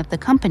from one of the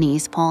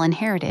companies Paul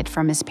inherited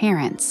from his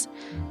parents.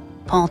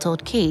 Paul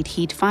told Kate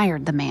he'd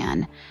fired the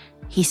man.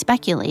 He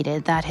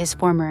speculated that his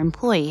former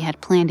employee had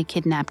planned to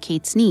kidnap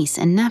Kate's niece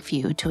and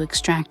nephew to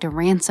extract a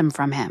ransom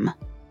from him.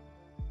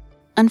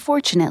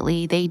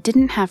 Unfortunately, they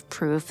didn't have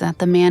proof that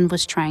the man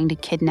was trying to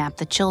kidnap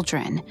the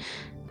children.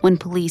 When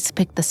police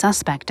picked the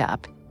suspect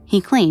up, he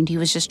claimed he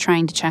was just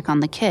trying to check on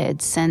the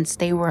kids since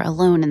they were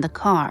alone in the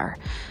car.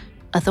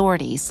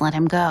 Authorities let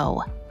him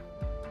go.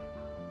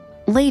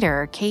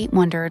 Later, Kate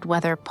wondered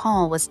whether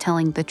Paul was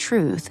telling the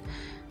truth.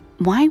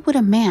 Why would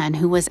a man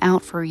who was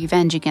out for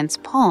revenge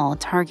against Paul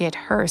target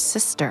her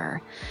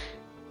sister?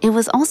 It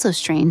was also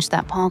strange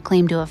that Paul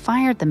claimed to have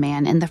fired the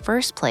man in the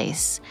first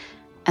place.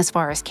 As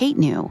far as Kate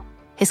knew,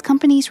 his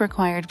companies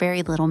required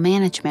very little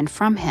management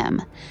from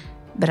him.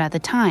 But at the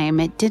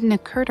time, it didn't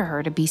occur to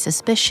her to be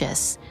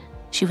suspicious.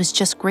 She was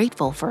just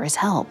grateful for his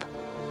help.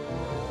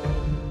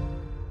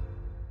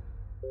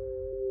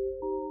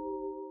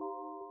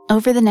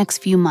 Over the next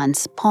few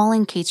months, Paul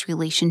and Kate's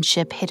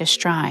relationship hit a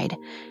stride.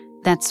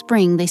 That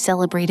spring, they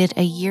celebrated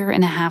a year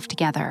and a half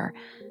together.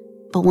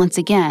 But once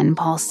again,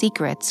 Paul's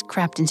secrets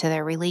crept into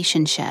their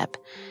relationship.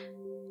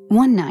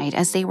 One night,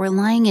 as they were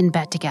lying in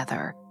bed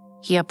together,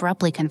 he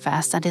abruptly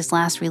confessed that his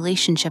last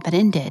relationship had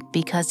ended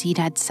because he'd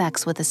had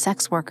sex with a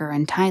sex worker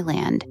in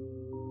Thailand.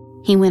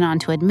 He went on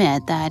to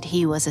admit that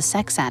he was a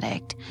sex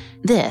addict.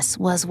 This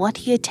was what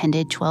he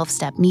attended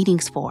 12-step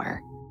meetings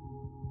for.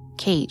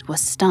 Kate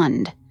was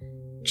stunned.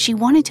 She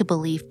wanted to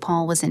believe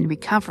Paul was in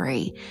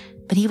recovery,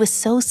 but he was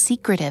so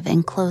secretive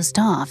and closed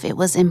off it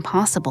was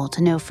impossible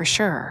to know for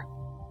sure.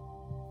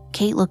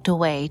 Kate looked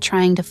away,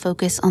 trying to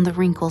focus on the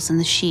wrinkles in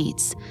the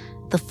sheets,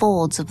 the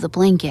folds of the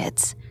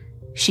blankets.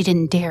 She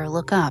didn't dare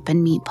look up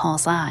and meet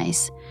Paul's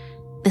eyes.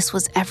 This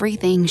was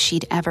everything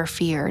she'd ever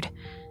feared.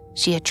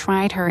 She had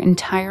tried her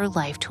entire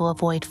life to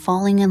avoid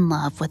falling in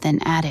love with an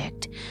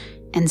addict,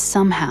 and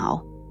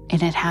somehow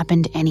it had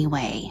happened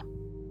anyway.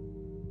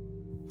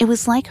 It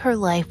was like her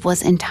life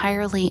was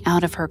entirely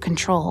out of her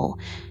control,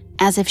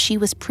 as if she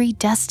was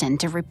predestined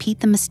to repeat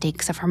the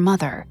mistakes of her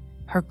mother,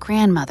 her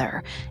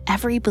grandmother,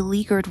 every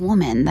beleaguered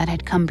woman that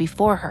had come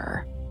before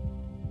her.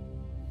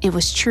 It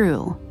was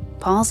true.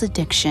 Paul's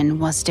addiction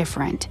was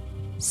different.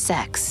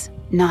 Sex,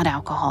 not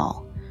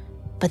alcohol.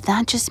 But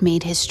that just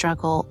made his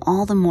struggle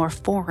all the more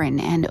foreign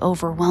and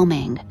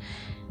overwhelming.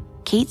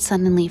 Kate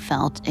suddenly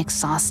felt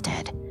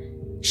exhausted.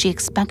 She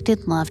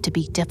expected love to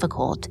be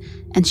difficult,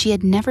 and she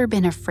had never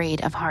been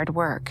afraid of hard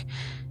work.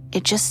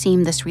 It just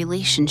seemed this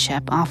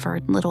relationship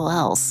offered little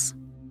else.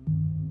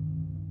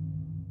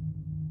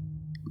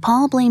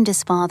 Paul blamed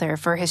his father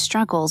for his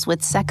struggles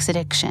with sex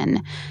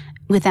addiction.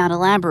 Without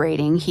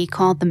elaborating, he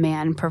called the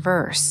man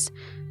perverse.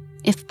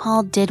 If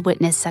Paul did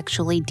witness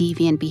sexually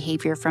deviant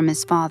behavior from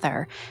his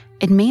father,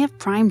 it may have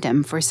primed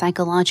him for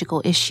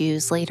psychological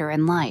issues later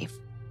in life.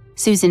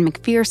 Susan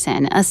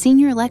McPherson, a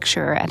senior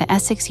lecturer at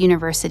Essex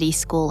University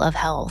School of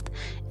Health,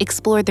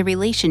 explored the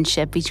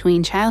relationship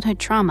between childhood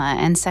trauma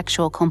and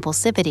sexual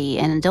compulsivity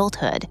in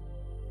adulthood.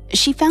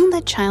 She found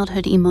that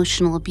childhood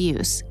emotional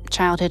abuse,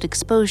 childhood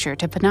exposure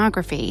to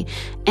pornography,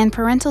 and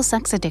parental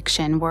sex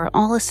addiction were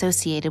all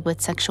associated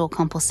with sexual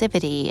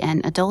compulsivity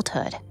in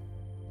adulthood.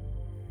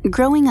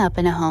 Growing up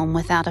in a home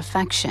without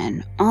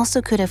affection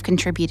also could have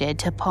contributed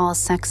to Paul's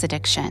sex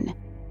addiction.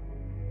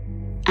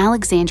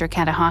 Alexandra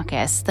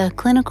Katahakis, the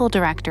clinical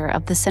director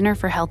of the Center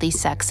for Healthy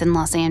Sex in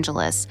Los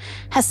Angeles,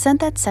 has said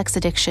that sex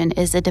addiction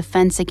is a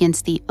defense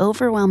against the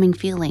overwhelming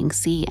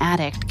feelings the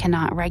addict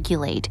cannot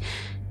regulate,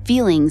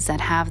 feelings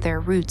that have their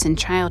roots in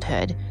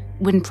childhood,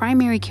 when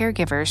primary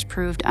caregivers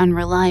proved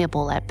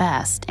unreliable at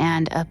best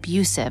and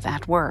abusive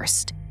at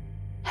worst.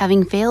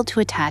 Having failed to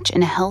attach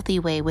in a healthy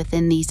way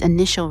within these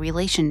initial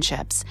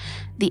relationships,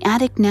 the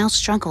addict now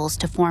struggles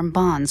to form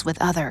bonds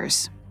with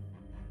others.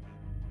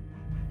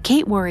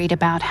 Kate worried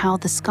about how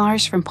the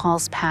scars from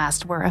Paul's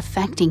past were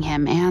affecting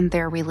him and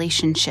their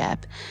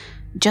relationship.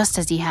 Just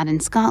as he had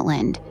in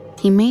Scotland,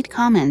 he made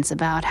comments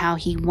about how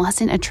he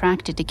wasn't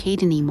attracted to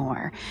Kate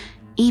anymore,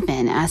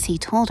 even as he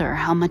told her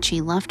how much he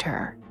loved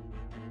her.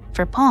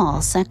 For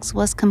Paul, sex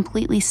was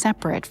completely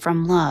separate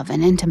from love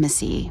and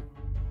intimacy.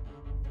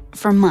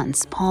 For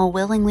months, Paul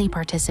willingly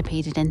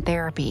participated in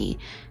therapy,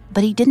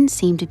 but he didn't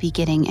seem to be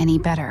getting any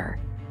better.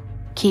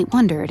 Kate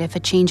wondered if a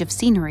change of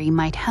scenery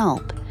might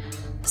help.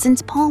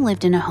 Since Paul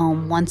lived in a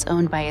home once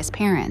owned by his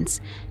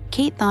parents,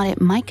 Kate thought it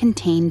might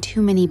contain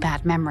too many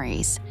bad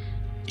memories.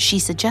 She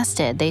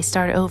suggested they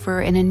start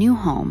over in a new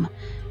home,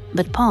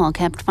 but Paul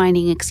kept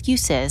finding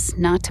excuses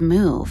not to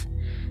move.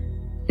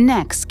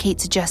 Next,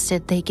 Kate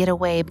suggested they get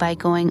away by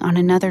going on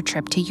another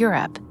trip to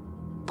Europe.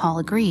 Paul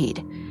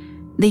agreed.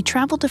 They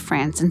traveled to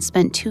France and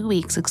spent 2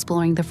 weeks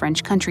exploring the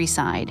French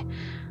countryside.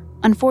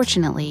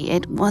 Unfortunately,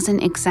 it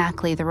wasn't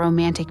exactly the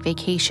romantic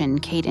vacation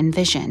Kate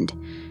envisioned.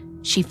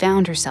 She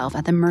found herself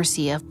at the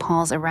mercy of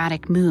Paul's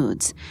erratic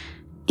moods.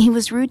 He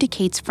was rude to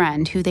Kate's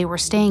friend who they were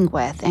staying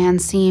with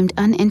and seemed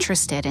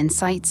uninterested in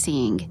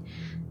sightseeing.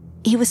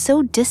 He was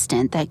so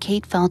distant that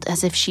Kate felt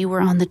as if she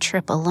were on the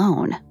trip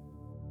alone.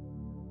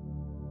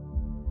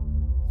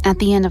 At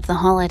the end of the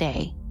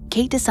holiday,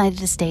 Kate decided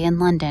to stay in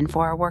London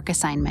for a work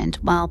assignment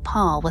while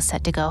Paul was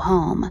set to go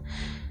home.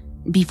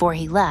 Before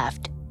he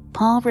left,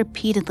 Paul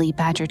repeatedly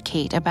badgered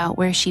Kate about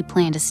where she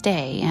planned to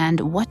stay and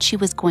what she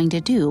was going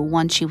to do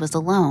once she was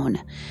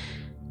alone.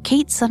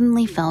 Kate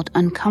suddenly felt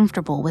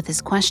uncomfortable with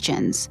his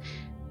questions.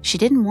 She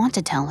didn't want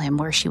to tell him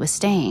where she was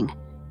staying,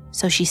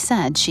 so she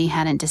said she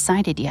hadn't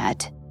decided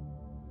yet.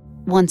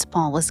 Once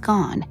Paul was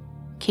gone,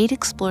 Kate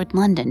explored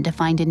London to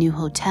find a new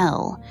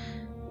hotel.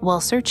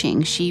 While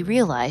searching, she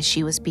realized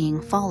she was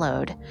being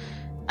followed.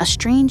 A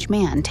strange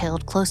man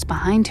tailed close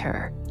behind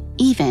her,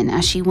 even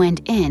as she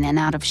went in and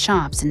out of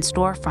shops and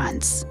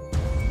storefronts.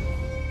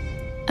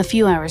 A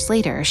few hours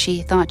later,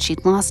 she thought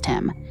she'd lost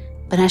him,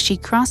 but as she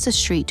crossed the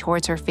street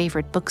towards her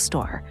favorite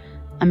bookstore,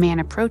 a man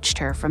approached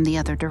her from the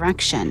other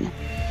direction.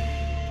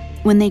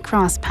 When they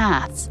crossed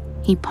paths,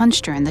 he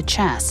punched her in the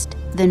chest,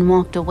 then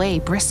walked away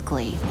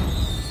briskly.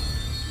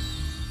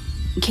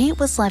 Kate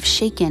was left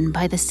shaken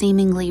by the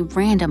seemingly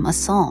random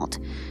assault.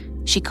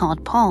 She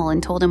called Paul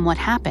and told him what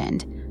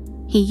happened.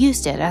 He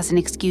used it as an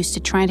excuse to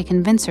try to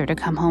convince her to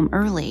come home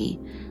early.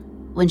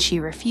 When she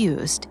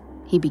refused,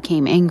 he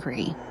became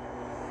angry.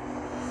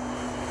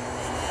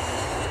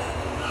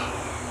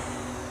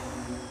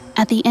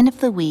 At the end of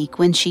the week,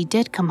 when she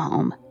did come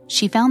home,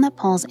 she found that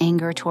Paul's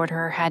anger toward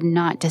her had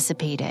not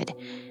dissipated.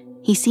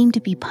 He seemed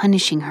to be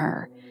punishing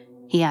her.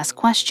 He asked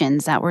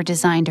questions that were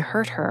designed to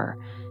hurt her.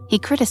 He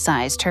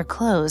criticized her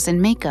clothes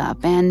and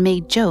makeup and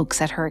made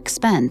jokes at her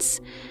expense.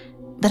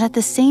 But at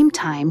the same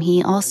time,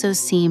 he also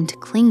seemed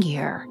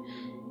clingier.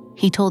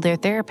 He told their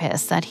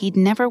therapist that he'd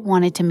never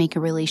wanted to make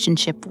a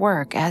relationship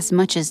work as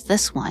much as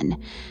this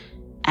one.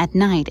 At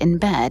night in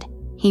bed,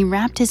 he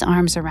wrapped his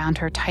arms around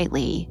her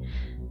tightly.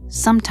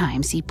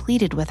 Sometimes he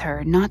pleaded with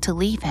her not to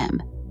leave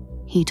him.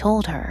 He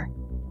told her,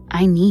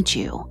 "I need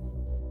you."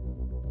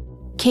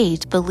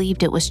 Kate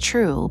believed it was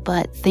true,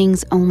 but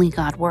things only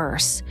got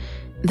worse.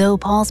 Though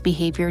Paul's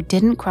behavior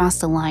didn't cross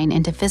the line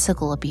into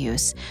physical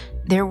abuse,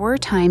 there were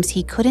times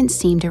he couldn't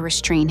seem to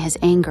restrain his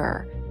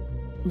anger.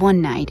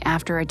 One night,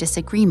 after a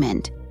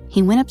disagreement,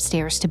 he went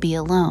upstairs to be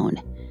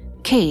alone.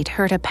 Kate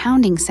heard a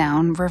pounding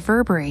sound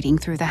reverberating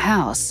through the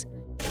house.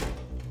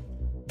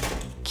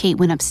 Kate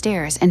went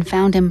upstairs and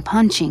found him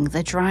punching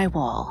the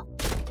drywall.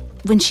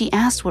 When she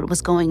asked what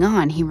was going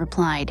on, he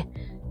replied,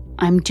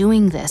 "I'm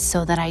doing this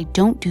so that I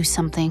don't do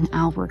something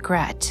I'll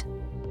regret."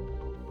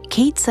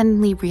 Kate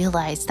suddenly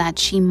realized that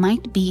she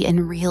might be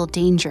in real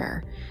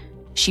danger.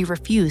 She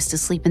refused to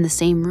sleep in the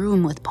same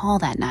room with Paul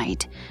that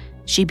night.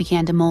 She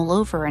began to mull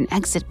over an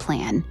exit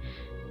plan.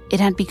 It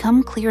had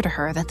become clear to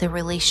her that the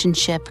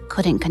relationship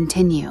couldn't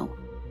continue.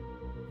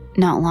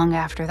 Not long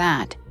after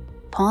that,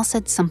 Paul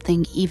said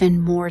something even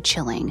more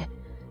chilling.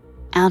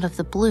 Out of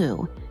the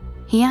blue,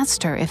 he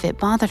asked her if it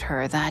bothered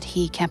her that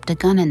he kept a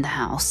gun in the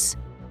house.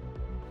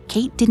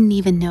 Kate didn't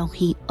even know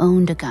he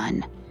owned a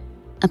gun.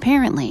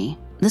 Apparently,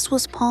 this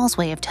was Paul's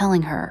way of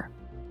telling her.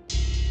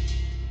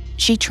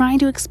 She tried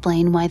to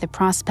explain why the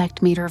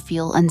prospect made her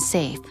feel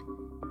unsafe,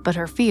 but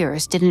her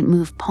fears didn't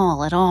move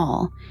Paul at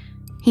all.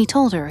 He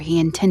told her he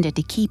intended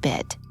to keep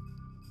it.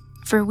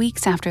 For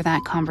weeks after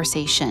that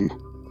conversation,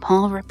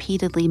 Paul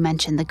repeatedly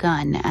mentioned the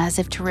gun as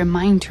if to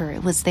remind her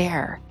it was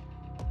there.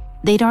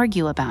 They'd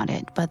argue about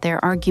it, but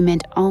their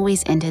argument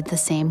always ended the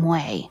same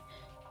way.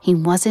 He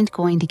wasn't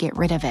going to get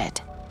rid of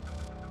it.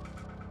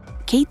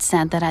 Kate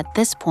said that at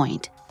this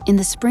point, in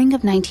the spring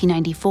of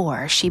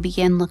 1994, she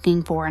began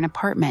looking for an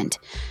apartment.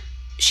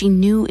 She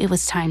knew it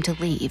was time to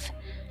leave.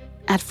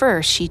 At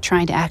first, she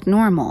tried to act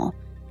normal.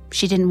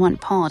 She didn't want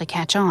Paul to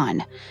catch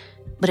on,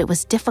 but it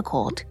was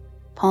difficult.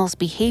 Paul's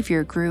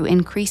behavior grew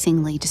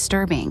increasingly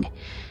disturbing.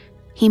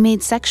 He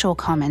made sexual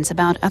comments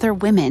about other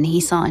women he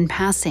saw in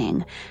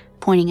passing,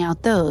 pointing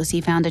out those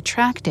he found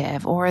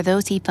attractive or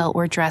those he felt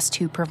were dressed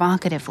too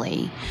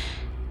provocatively.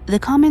 The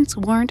comments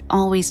weren't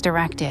always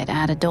directed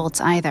at adults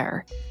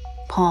either.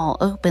 Paul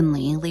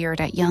openly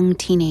leered at young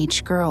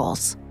teenage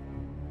girls.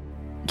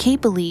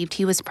 Kate believed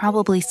he was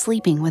probably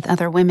sleeping with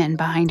other women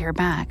behind her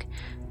back,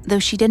 though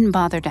she didn't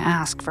bother to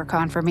ask for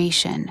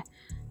confirmation.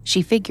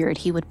 She figured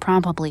he would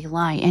probably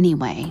lie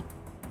anyway.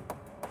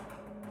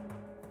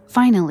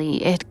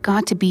 Finally, it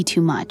got to be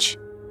too much.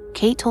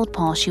 Kate told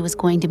Paul she was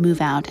going to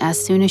move out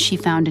as soon as she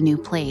found a new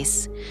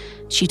place.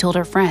 She told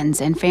her friends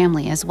and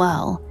family as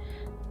well.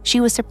 She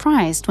was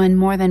surprised when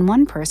more than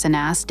one person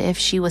asked if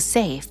she was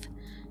safe.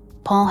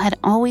 Paul had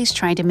always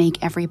tried to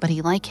make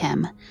everybody like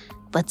him,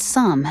 but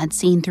some had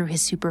seen through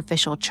his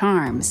superficial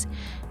charms.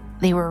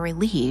 They were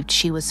relieved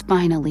she was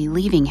finally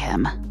leaving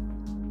him.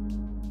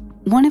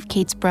 One of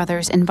Kate's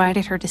brothers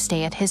invited her to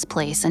stay at his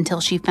place until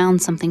she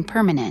found something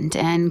permanent,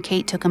 and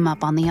Kate took him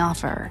up on the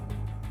offer.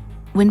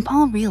 When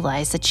Paul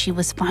realized that she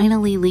was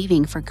finally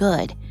leaving for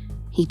good,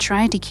 he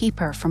tried to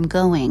keep her from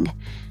going.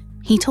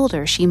 He told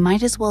her she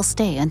might as well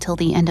stay until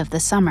the end of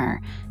the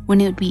summer, when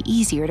it would be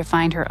easier to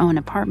find her own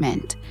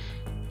apartment.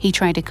 He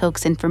tried to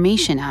coax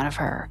information out of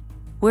her,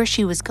 where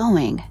she was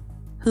going,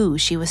 who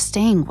she was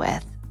staying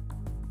with.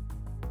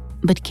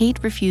 But Kate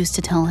refused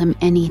to tell him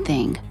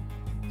anything.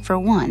 For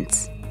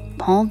once,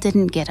 Paul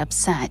didn't get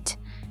upset.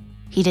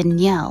 He didn't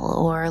yell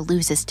or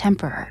lose his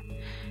temper.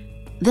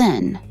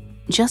 Then,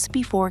 just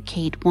before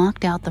Kate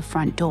walked out the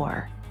front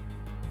door,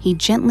 he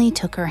gently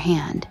took her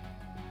hand,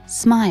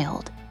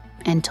 smiled,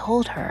 and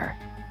told her,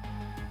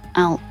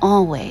 "I'll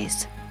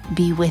always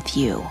be with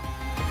you."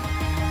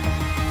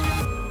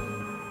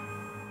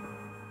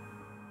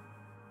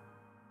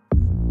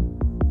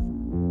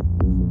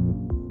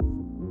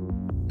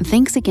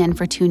 Thanks again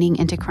for tuning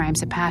into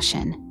Crimes of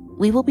Passion.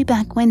 We will be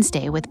back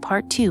Wednesday with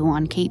part 2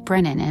 on Kate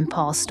Brennan and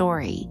Paul's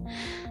story.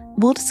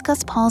 We'll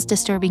discuss Paul's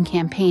disturbing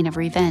campaign of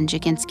revenge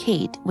against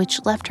Kate,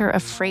 which left her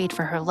afraid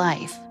for her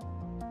life.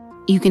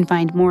 You can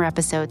find more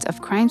episodes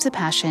of Crimes of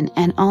Passion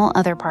and all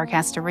other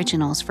Parcast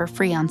originals for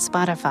free on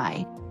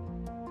Spotify.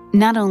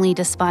 Not only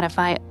does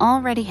Spotify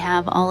already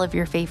have all of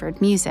your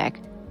favorite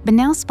music, but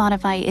now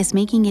Spotify is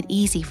making it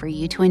easy for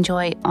you to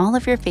enjoy all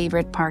of your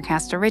favorite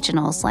Parcast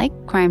originals like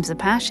Crimes of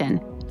Passion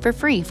for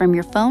free from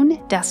your phone,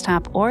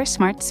 desktop, or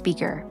smart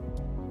speaker.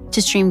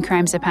 To stream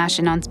Crimes of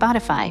Passion on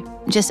Spotify,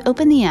 just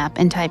open the app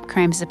and type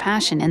Crimes of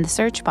Passion in the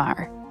search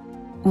bar.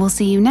 We'll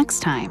see you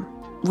next time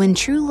when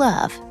true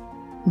love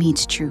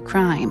meets true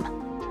crime.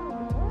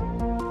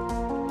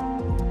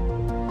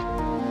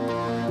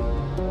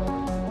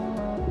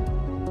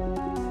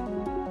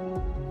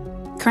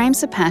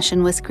 Crimes of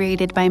Passion was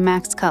created by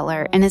Max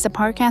Cutler and is a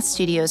Parcast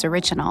Studios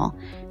original.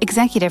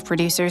 Executive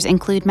producers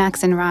include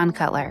Max and Ron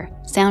Cutler.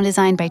 Sound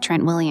design by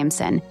Trent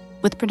Williamson,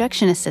 with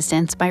production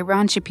assistance by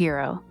Ron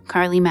Shapiro,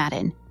 Carly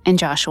Madden, and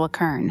Joshua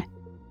Kern.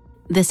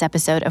 This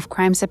episode of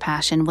Crimes of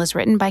Passion was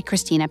written by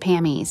Christina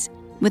Pammies,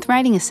 with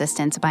writing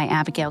assistance by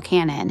Abigail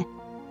Cannon.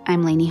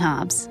 I'm Lainey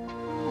Hobbs.